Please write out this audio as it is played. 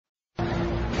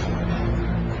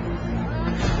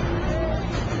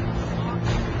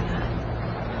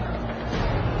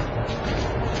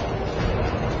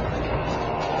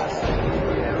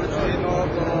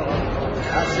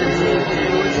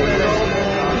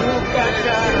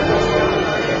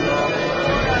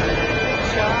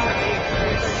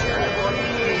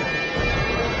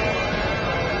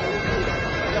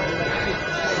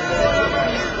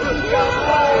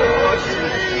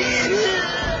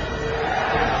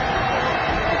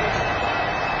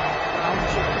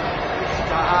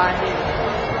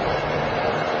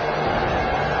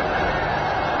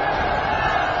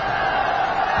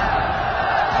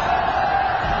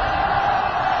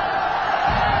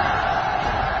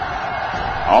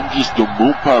I'm just a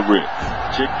moon pirate.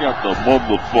 Check out the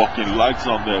motherfucking lights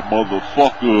on that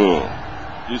motherfucker.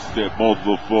 It's that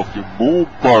motherfucking moon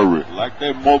pirate. Like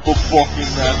that motherfucking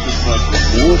astronaut, the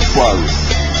moon pirate.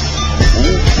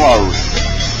 Moon pirate.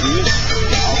 Bitch,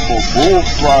 I'm a moon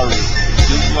pirate.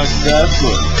 Just like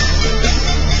NASA.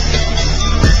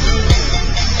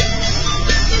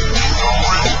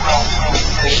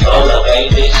 Hold up,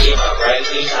 baby, shit, my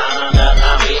crazy, sign up,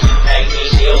 now bitch, you make me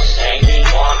still shame me,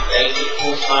 one baby,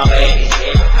 push my baby,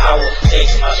 I was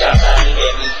taking my shots, I need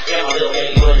that me, yeah, my little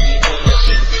baby, what you doing, the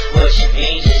shit, what you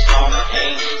mean, just on my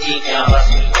pain, deep down, my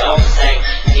sweet, don't sing,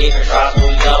 different drops, we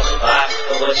all survive,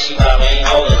 but what she about, ain't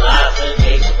holding lies, the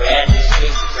case of rad, this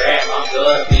week's a grab, I'm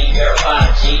good, be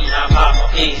verified, G, I pop my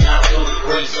pigs, now do the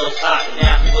breeze, so talking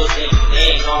now, what's in your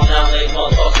name, on down, let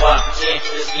motherfuckers walk,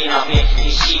 the skin, I'm in,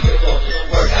 this shit,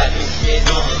 I do shit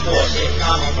on the bullshit,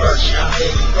 I'm a virgin, I'm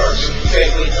taking version,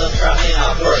 straight with the drop in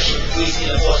our version, we see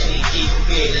the boss, we keep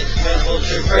feeling, when the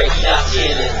vulture break, I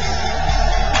feel it.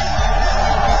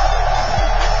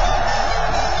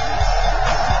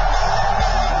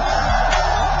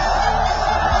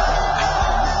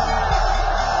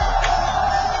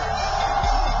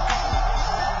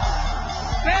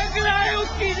 Peglają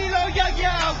kinilo jak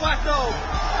ja, łatą!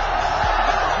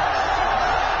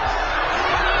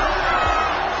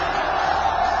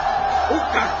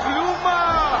 Ukakluma!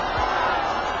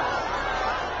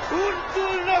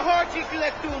 Untul na hodzi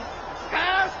kletun,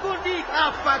 kaskunik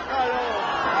apakalo!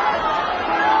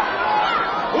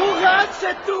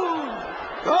 Ugatsetun,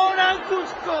 konan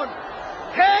kuskon,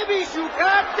 hebi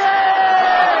sukate!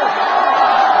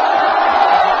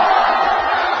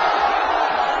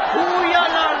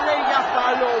 Uyalalle ja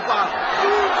palova,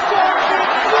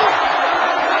 unsorgit,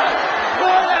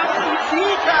 konan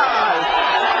kusikal!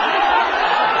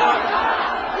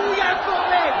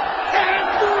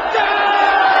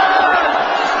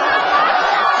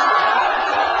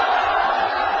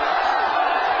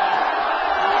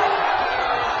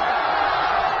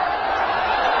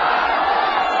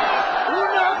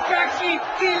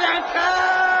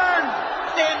 Kilankan,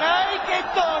 tenai que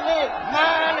tole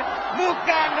man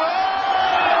mukano.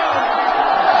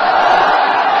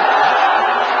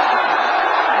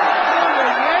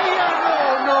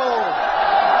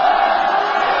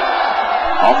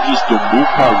 I'm just a moon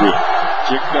pirate.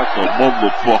 Check out the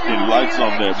motherfucking lights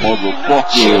on that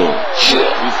motherfucker.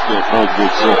 It's that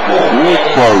motherfucking moon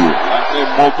pirate. Like that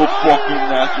motherfucking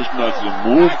astronaut, the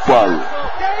moon pirate.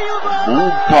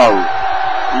 Moon pirate.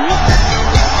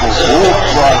 The moon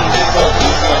pirate.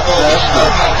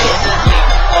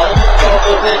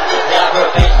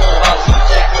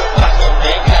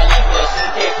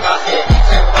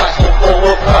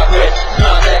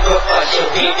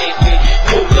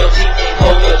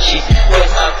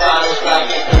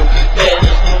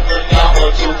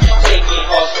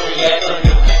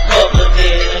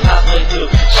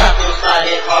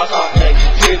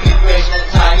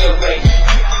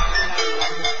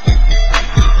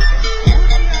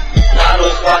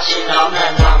 Watching all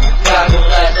night long, gotta go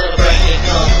last till the break it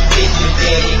comes. This is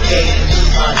dedicated to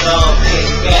my dog, big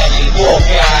magic walk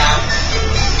out.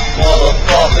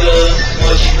 Motherfuckers,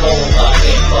 what you know about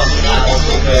that fucking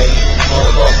alpha, baby?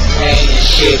 Motherfucking Kane and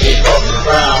shit, get fucking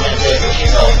brown and that's what you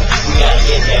know. We gotta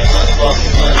get that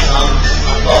motherfucking money, I'm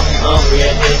fucking hungry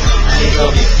at this. Pick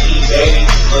up this key, baby,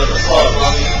 what the fuck,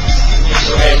 mommy? Get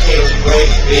your ass here with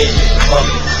great bitch, just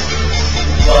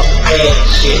fucking head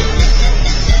and shit.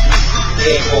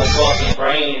 Big old fucking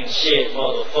brain and shit,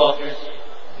 motherfuckers.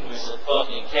 With some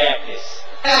fucking cactus.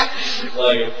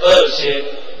 Fucking bullshit.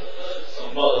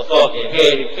 Some motherfucking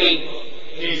heady feet.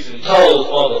 Knees and toes,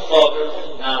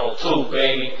 motherfucker. 902,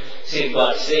 baby. See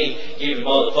what I see. Giving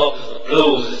motherfuckers the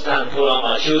blues. It's time to put on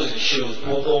my shoes and shoes.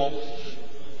 Boom, boom.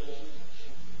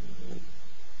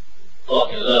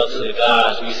 Fucking love to the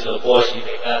guys, we see the abortion,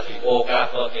 they got to walk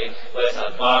out fucking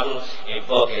Westside Bottles and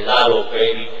fucking Lotto,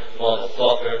 baby,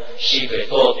 motherfucker,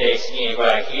 xipetotec skin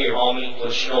right here, homie,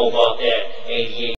 what you know about that, 88.